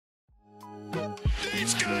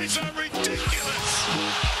guys are ridiculous.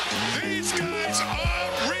 These guys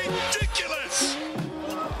are ridiculous.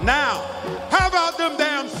 Now, how about them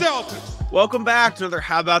damn Celtics? Welcome back to another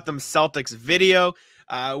How About Them Celtics video.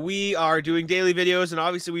 We are doing daily videos, and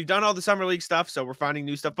obviously we've done all the Summer League stuff, so we're finding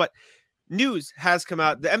new stuff. But news has come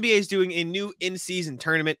out. The NBA is doing a new in-season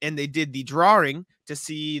tournament, and they did the drawing to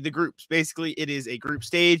see the groups. Basically, it is a group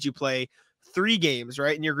stage. You play 3 games,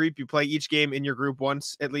 right? In your group, you play each game in your group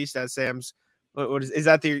once, at least, as Sam's. What is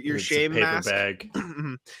that? Your shame paper mask? bag.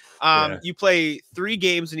 Yeah. You play 3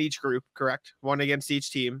 games in each group, correct? 1 against each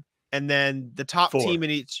team, and then the top 4. team in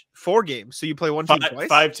each 4 games. So you play one team twice.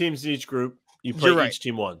 5 teams in each group. You play each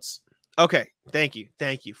team once. Okay, thank you.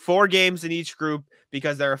 4 games in each group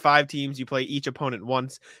because there are 5 teams. You play each opponent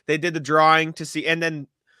once. They did the drawing to see, and then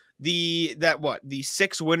the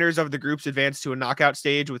 6 winners of the groups advance to a knockout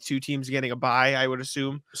stage with 2 teams getting a bye, I would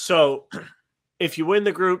assume. So if you win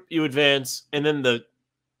the group, you advance, and then the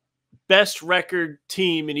best record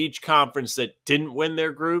team in each conference that didn't win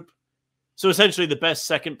their group, so essentially the best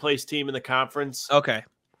second place team in the conference,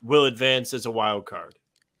 will advance as a wild card.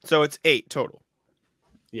 So it's 8 total.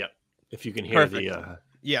 Yeah, if you can hear Perfect.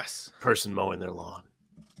 the person mowing their lawn.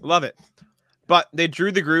 Love it. But they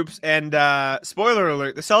drew the groups, and spoiler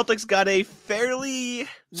alert, the Celtics got a fairly...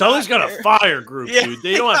 Celtics got a fire group, dude.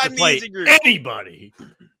 They don't have to play anybody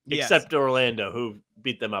except Orlando, who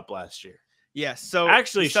beat them up last year. Yes. So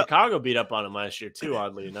actually, Chicago beat up on them last year, too,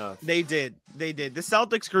 oddly enough. They did. The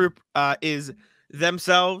Celtics group is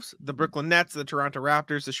themselves, the Brooklyn Nets, the Toronto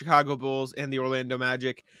Raptors, the Chicago Bulls, and the Orlando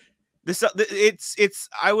Magic. It's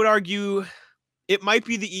I would argue it might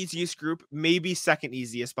be the easiest group, maybe second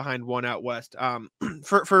easiest behind one out west.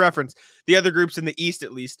 For reference, the other groups in the East,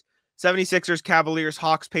 at least, 76ers, Cavaliers,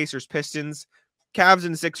 Hawks, Pacers, Pistons. Cavs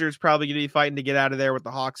and Sixers probably going to be fighting to get out of there with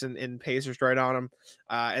the Hawks and Pacers right on them.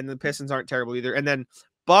 And the Pistons aren't terrible either. And then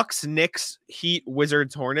Bucks, Knicks, Heat,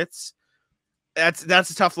 Wizards, Hornets. That's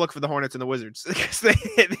a tough look for the Hornets and the Wizards because they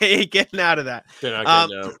ain't getting out of that. They're not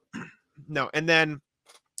getting out. No. And then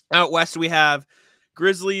out west, we have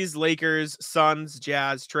Grizzlies, Lakers, Suns,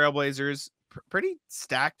 Jazz, Trailblazers. Pretty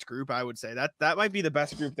stacked group, I would say. That might be the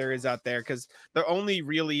best group there is out there because the only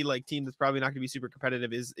really team that's probably not going to be super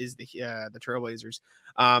competitive is the Trailblazers.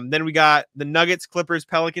 Then we got the Nuggets, Clippers,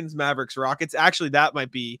 Pelicans, Mavericks, Rockets. Actually, that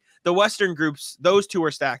might be the Western groups. Those 2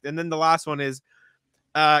 are stacked, and then the last one is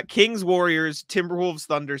Kings, Warriors, Timberwolves,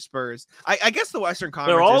 Thunder, Spurs. I guess the Western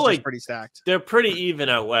Conference they're all is just pretty stacked. They're pretty even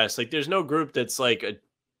out west. There's no group that's like a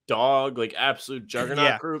dog, absolute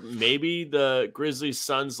juggernaut group. Maybe the Grizzlies,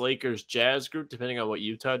 Suns, Lakers, Jazz group, depending on what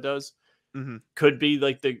Utah does, could be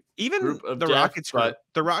the group of the death, Rockets group.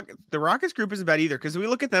 The Rockets group isn't bad either because we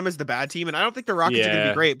look at them as the bad team, and I don't think the Rockets are going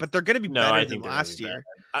to be great, but they're going to be better than last year.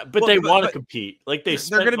 But they want to compete. They're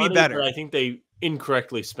going to be better. But I think they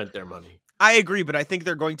incorrectly spent their money. I agree, but I think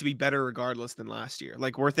they're going to be better regardless than last year.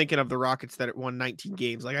 We're thinking of the Rockets that won 19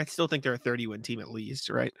 games. I still think they're a 30-win team at least,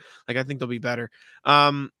 right? I think they'll be better.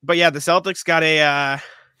 But yeah, the Celtics got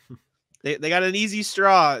they got an easy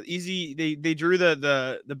straw. They drew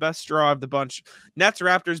the best straw of the bunch. Nets,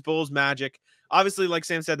 Raptors, Bulls, Magic. Obviously, like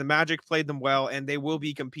Sam said, the Magic played them well, and they will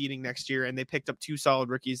be competing next year. And they picked up 2 solid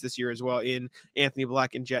rookies this year as well in Anthony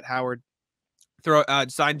Black and Jet Howard.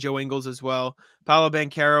 Signed Joe Ingles as well. Paolo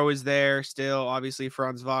Banchero is there still. Obviously,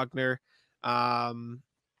 Franz Wagner,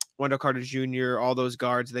 Wendell Carter Jr., all those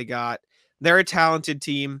guards they got. They're a talented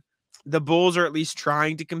team. The Bulls are at least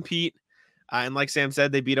trying to compete. And like Sam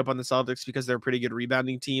said, they beat up on the Celtics because they're a pretty good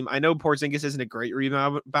rebounding team. I know Porzingis isn't a great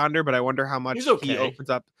rebounder, but I wonder how much he opens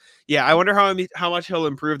up. Yeah, I wonder how much he'll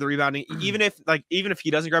improve the rebounding. Even if he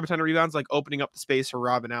doesn't grab a ton of rebounds, opening up the space for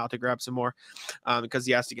Rob and Al to grab some more because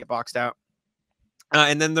he has to get boxed out.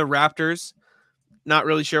 And then the Raptors, not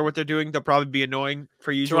really sure what they're doing. They'll probably be annoying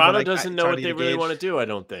for you. Toronto doesn't know what they really want to do, I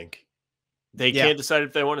don't think. They can't decide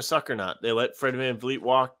if they want to suck or not. They let Fred VanVleet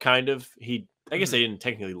walk, kind of. I guess they didn't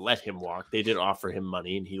technically let him walk. They did offer him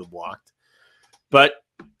money, and he walked. But,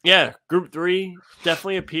 yeah, Group 3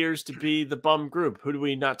 definitely appears to be the bum group. Who do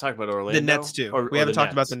we not talk about? Orlando? The Nets, too. We haven't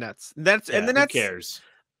talked about the Nets. And the Nets, who cares?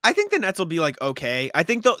 I think the Nets will be, okay. I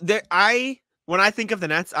think when I think of the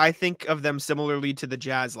Nets, I think of them similarly to the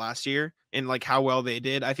Jazz last year and how well they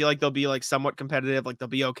did. I feel like they'll be somewhat competitive. They'll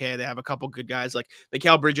be okay. They have a couple good guys.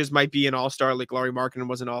 Mikal Bridges might be an all-star. Laurie Markkinen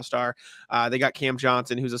was an all-star. They got Cam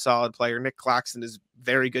Johnson, who's a solid player. Nick Claxton is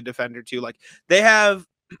very good defender too. The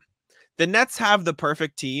Nets have the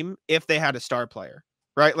perfect team if they had a star player,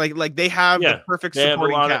 right? They have the perfect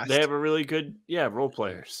supporting cast. They have a really good role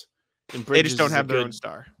players. And they just don't have their own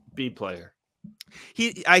star. B player.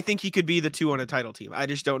 I think he could be the 2 on a title team. I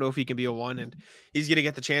just don't know if he can be a 1, and he's going to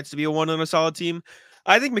get the chance to be a 1 on a solid team.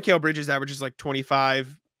 I think Mikal Bridges averages like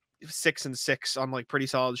 25, 6 and 6 on like pretty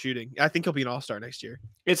solid shooting. I think he'll be an all-star next year.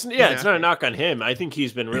 It's He's not a nasty. knock on him. I think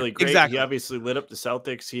he's been really great. Exactly. He obviously lit up the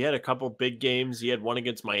Celtics. He had a couple big games. He had one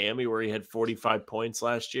against Miami where he had 45 points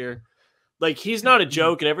last year. Like, he's not a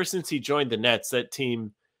joke, and ever since he joined the Nets, that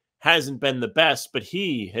team hasn't been the best, but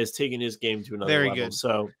he has taken his game to another Very level. good.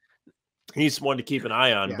 So he's one to keep an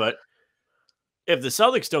eye on. Yeah. But if the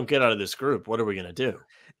Celtics don't get out of this group, what are we going to do?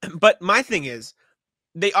 But my thing is,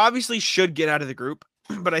 they obviously should get out of the group,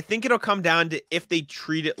 but I think it'll come down to if they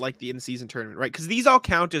treat it like the in-season tournament, right? Because these all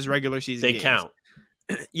count as regular season games. They count.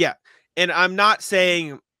 Yeah. And I'm not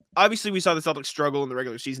saying, obviously we saw the Celtics struggle in the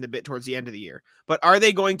regular season a bit towards the end of the year, but are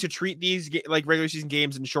they going to treat these like regular season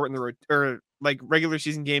games and shorten the or like regular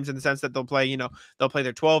season games in the sense that they'll play, they'll play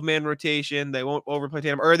their 12-man rotation. They won't overplay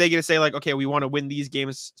Tatum. Or are they going to say like, okay, we want to win these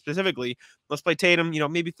games specifically. Let's play Tatum,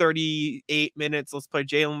 maybe 38 minutes. Let's play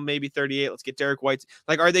Jalen, maybe 38. Let's get Derek White.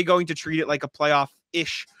 Like, are they going to treat it like a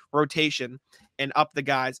playoff-ish rotation and up the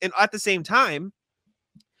guys? And at the same time,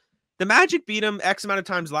 the Magic beat them X amount of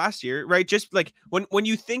times last year, right? Just like when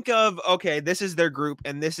you think of, okay, this is their group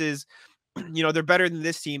and this is, they're better than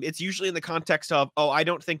this team. It's usually in the context of, oh, I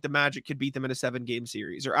don't think the Magic could beat them in a 7-game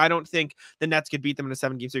series, or I don't think the Nets could beat them in a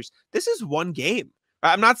 7-game series. This is one game.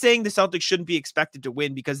 I'm not saying the Celtics shouldn't be expected to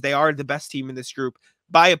win because they are the best team in this group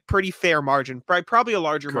by a pretty fair margin, probably a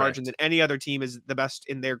larger margin than any other team is the best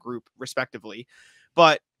in their group, respectively.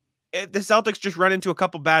 But if the Celtics just run into a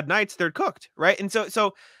couple bad nights, they're cooked, right? And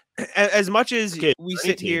so as much as we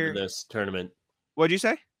sit here in this tournament, what'd you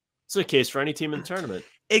say? It's the case for any team in the tournament.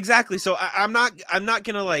 Exactly. So I'm not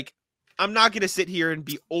gonna sit here and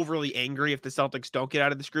be overly angry if the Celtics don't get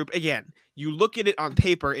out of this group. Again, you look at it on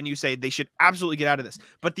paper and you say they should absolutely get out of this.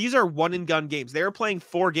 But these are one and gun games. They're playing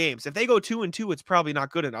 4 games. If they go 2-2, it's probably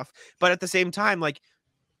not good enough. But at the same time, like,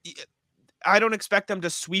 I don't expect them to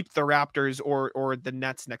sweep the Raptors or the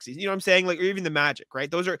Nets next season. You know what I'm saying? Like, or even the Magic, right?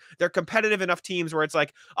 They're competitive enough teams where it's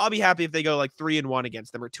like, I'll be happy if they go like 3-1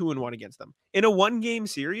 against them or 2-1 against them. In a 1-game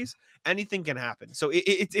series, anything can happen. So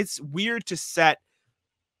it's weird to set.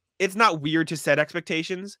 It's not weird to set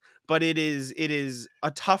expectations, but it is a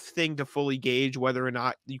tough thing to fully gauge whether or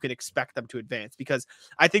not you can expect them to advance. Because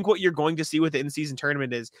I think what you're going to see with the in-season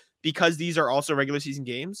tournament is, because these are also regular season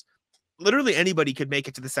games, literally anybody could make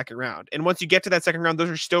it to the second round. And once you get to that second round,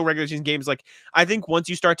 those are still regular season games. Like, I think once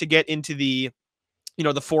you start to get into the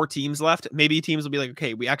 4 teams left, maybe teams will be like,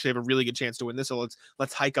 okay, we actually have a really good chance to win this. So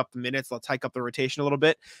let's hike up the minutes. Let's hike up the rotation a little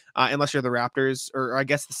bit. Unless you're the Raptors, or I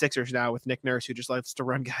guess the Sixers now with Nick Nurse, who just likes to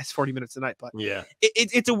run guys 40 minutes a night. But yeah,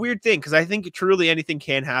 it's a weird thing, because I think truly anything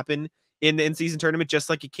can happen in the in-season tournament,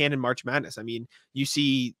 just like it can in March Madness. I mean, you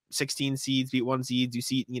see 16 seeds beat 1 seeds. You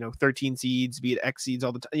see, 13 seeds beat X seeds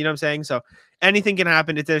all the time. You know what I'm saying? So anything can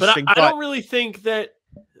happen. It's interesting. But I don't really think that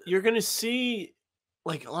you're going to see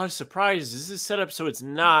like a lot of surprises. This is set up so it's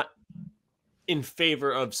not in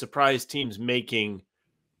favor of surprise teams making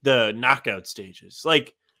the knockout stages.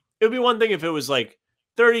 Like, it would be one thing if it was like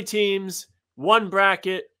 30 teams, 1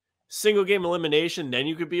 bracket, single game elimination. Then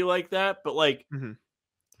you could be like that. But like,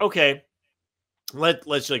 okay.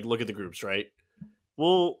 Let's like look at the groups, right?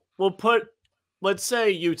 We'll put, let's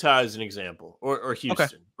say Utah as an example, or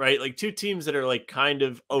Houston, right? Like 2 teams that are like kind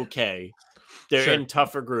of okay. They're in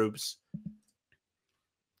tougher groups.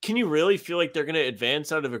 Can you really feel like they're going to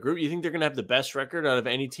advance out of a group? You think they're going to have the best record out of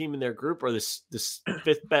any team in their group, or this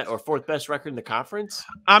 5th best or 4th best record in the conference?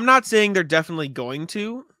 I'm not saying they're definitely going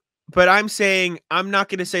to. But I'm saying, I'm not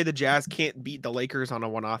going to say the Jazz can't beat the Lakers on a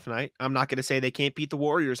one-off night. I'm not going to say they can't beat the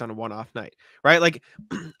Warriors on a one-off night, right? Like,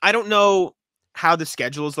 I don't know how the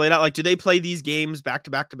schedule is laid out. Like, do they play these games back to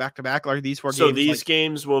back to back to back? Or are these 4 games? So these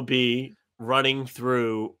games will be running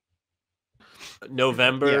through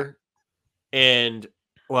November, and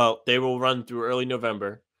well, they will run through early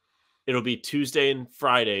November. It'll be Tuesday and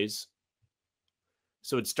Fridays.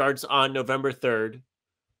 So it starts on November 3rd,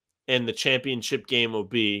 and the championship game will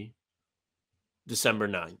be December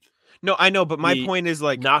 9th. No, I know, but my point is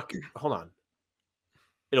like, hold on.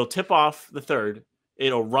 It'll tip off the 3rd.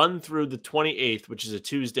 It'll run through the 28th, which is a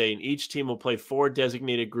Tuesday, and each team will play 4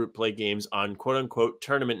 designated group play games on quote-unquote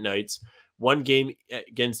tournament nights, 1 game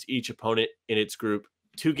against each opponent in its group,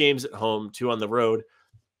 2 games at home, 2 on the road.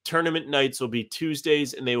 Tournament nights will be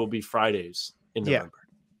Tuesdays, and they will be Fridays in November.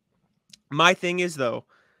 My thing is, though,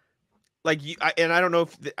 like, I don't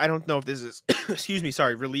know if this is excuse me,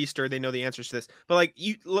 sorry, released, or they know the answers to this, but like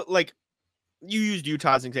you used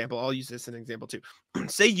Utah as an example. I'll use this as an example too.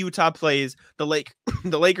 Say Utah plays the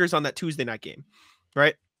Lakers on that Tuesday night game,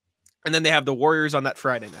 right? And then they have the Warriors on that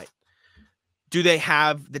Friday night. do they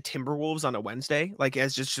have the Timberwolves on a Wednesday, like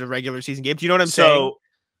as just a regular season game? Do you know what I'm saying?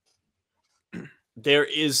 There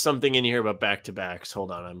is something in here about back-to-backs.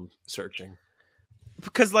 Hold on, I'm searching.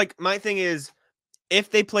 Because like my thing is, if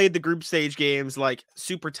they played the group stage games like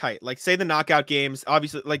super tight, like say the knockout games,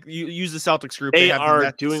 obviously like you use the Celtics group, they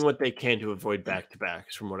are doing what they can to avoid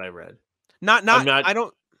back-to-backs from what I read. I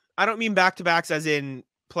don't mean back-to-backs as in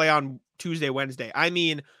play on Tuesday, Wednesday. I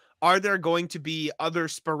mean, are there going to be other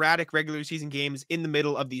sporadic regular season games in the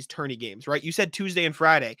middle of these tourney games, right? You said Tuesday and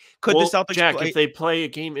Friday. Could the Celtics Jack, if they play a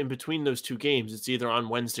game in between those two games, it's either on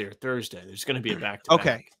Wednesday or Thursday. There's going to be a back-to-back.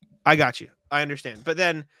 Okay, I got you. I understand. But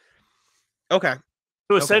then, okay.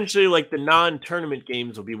 So essentially, like the non-tournament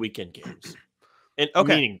games will be weekend games. And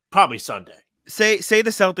meaning probably Sunday. Say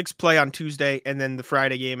the Celtics play on Tuesday and then the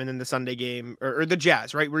Friday game and then the Sunday game or the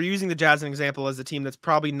Jazz, right? We're using the Jazz as an example as a team that's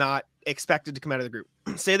probably not expected to come out of the group.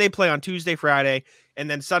 Say they play on Tuesday, Friday, and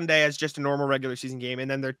then Sunday as just a normal regular season game.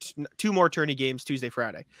 And then there are two more tourney games, Tuesday,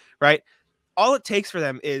 Friday, right? All it takes for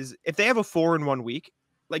them is if they have a 4-in-1 week,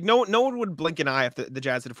 like no one would blink an eye if the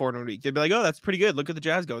Jazz had a 4-in-1 week. They'd be like, oh, that's pretty good. Look at the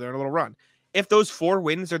Jazz go. They're on a little run. If those 4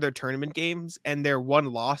 wins are their tournament games and their 1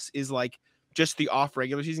 loss is like just the off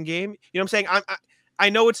regular season game, you know what I'm saying? I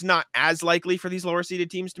know it's not as likely for these lower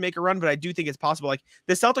seeded teams to make a run, but I do think it's possible. Like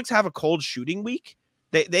the Celtics have a cold shooting week.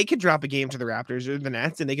 They could drop a game to the Raptors or the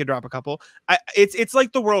Nets, and they could drop a couple. It's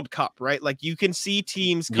like the World Cup, right? Like you can see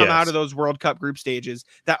teams come out of those World Cup group stages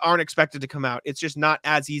that aren't expected to come out. It's just not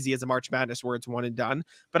as easy as a March Madness where it's one and done.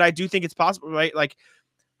 But I do think it's possible, right? Like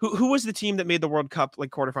who was the team that made the World Cup like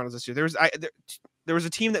quarterfinals this year? There was a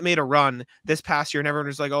team that made a run this past year, and everyone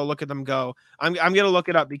was like, "Oh, look at them go!" I'm gonna look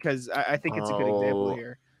it up because I think it's a good example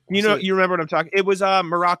here. You remember what I'm talking? It was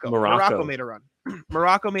Morocco. Morocco made a run.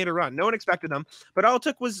 Morocco made a run. No one expected them, but all it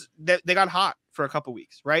took was that they got hot for a couple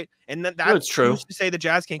weeks, right? And that's true. To say the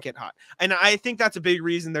Jazz can't get hot, and I think that's a big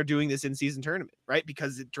reason they're doing this in-season tournament, right?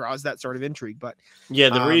 Because it draws that sort of intrigue. But yeah,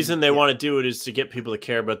 the reason they want to do it is to get people to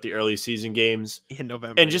care about the early season games in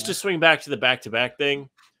November. And just to swing back to the back-to-back thing,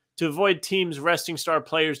 to avoid teams resting star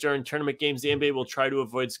players during tournament games, the NBA will try to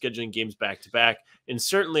avoid scheduling games back-to-back, and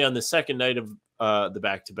certainly on the second night of the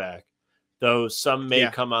back-to-back, though some may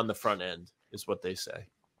come on the front end, is what they say.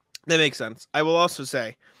 That makes sense. I will also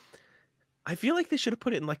say, I feel like they should have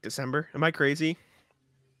put it in like December. Am I crazy?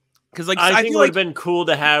 Because like I think it would have been cool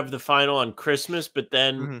to have the final on Christmas, but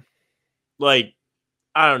then like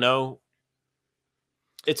I don't know.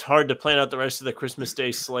 It's hard to plan out the rest of the Christmas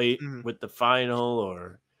Day slate with the final,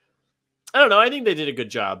 or I don't know. I think they did a good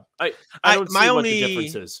job. I don't see what the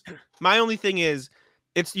difference is. My only thing is,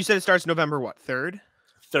 you said it starts November what, 3rd?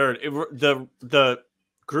 3rd. The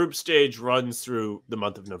group stage runs through the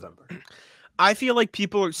month of November. I feel like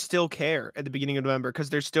people still care at the beginning of November because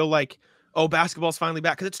they're still like, oh, basketball's finally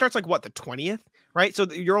back. Because it starts like what, the 20th, right? So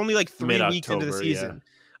you're only like 3 weeks into the season. Yeah.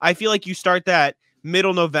 I feel like you start that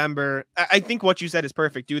middle November. I think what you said is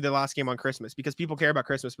perfect. Do the last game on Christmas because people care about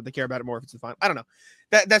Christmas, but they care about it more if it's the final. I don't know.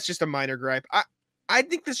 That's just a minor gripe. I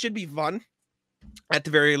think this should be fun at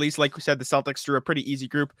the very least. Like we said, the Celtics threw a pretty easy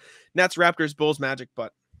group. Nets, Raptors, Bulls, Magic,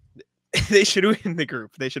 but they should win the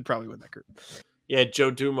group. They should probably win that group. Yeah,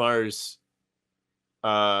 Joe Dumars.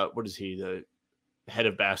 What is he? The head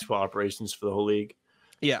of basketball operations for the whole league.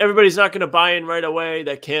 Yeah. Everybody's not going to buy in right away.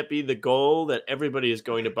 That can't be the goal, that everybody is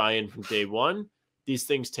going to buy in from day one. These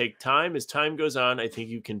things take time. As time goes on, I think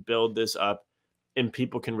you can build this up and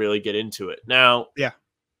people can really get into it. Now, yeah,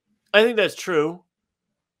 I think that's true.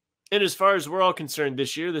 And as far as we're all concerned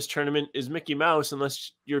this year, this tournament is Mickey Mouse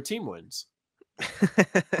unless your team wins.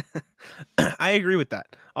 I agree with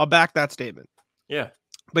that. I'll back that statement. Yeah.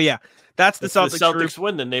 But yeah, that's the Celtics. If the Celtics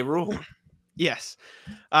win, then they rule. Yes.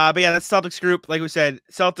 But yeah, that's Celtics group. Like we said,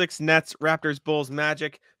 Celtics, Nets, Raptors, Bulls,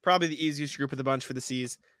 Magic. Probably the easiest group of the bunch for the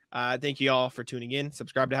C's. Thank you all for tuning in.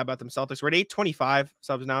 Subscribe to How About Them Celtics. We're at 825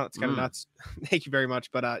 subs now. It's kind of nuts. Thank you very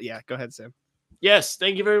much. But yeah, go ahead, Sam. Yes,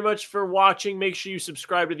 thank you very much for watching. Make sure you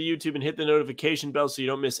subscribe to the YouTube and hit the notification bell so you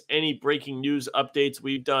don't miss any breaking news updates.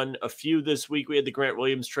 We've done a few this week. We had the Grant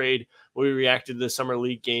Williams trade. We reacted to the Summer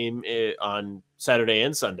League game on Saturday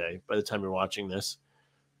and Sunday by the time you're watching this.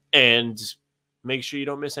 And make sure you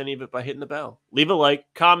don't miss any of it by hitting the bell. Leave a like,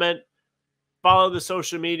 comment, follow the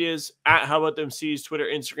social medias at How About Them C's, Twitter,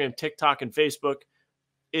 Instagram, TikTok, and Facebook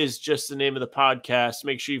is just the name of the podcast.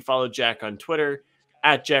 Make sure you follow Jack on Twitter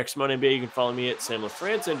at Jack Simone NBA. You can follow me at Sam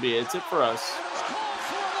LaFrance NBA. That's it for us.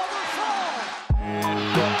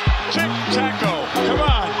 Tic-taco. Come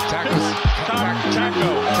on.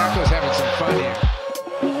 Taco.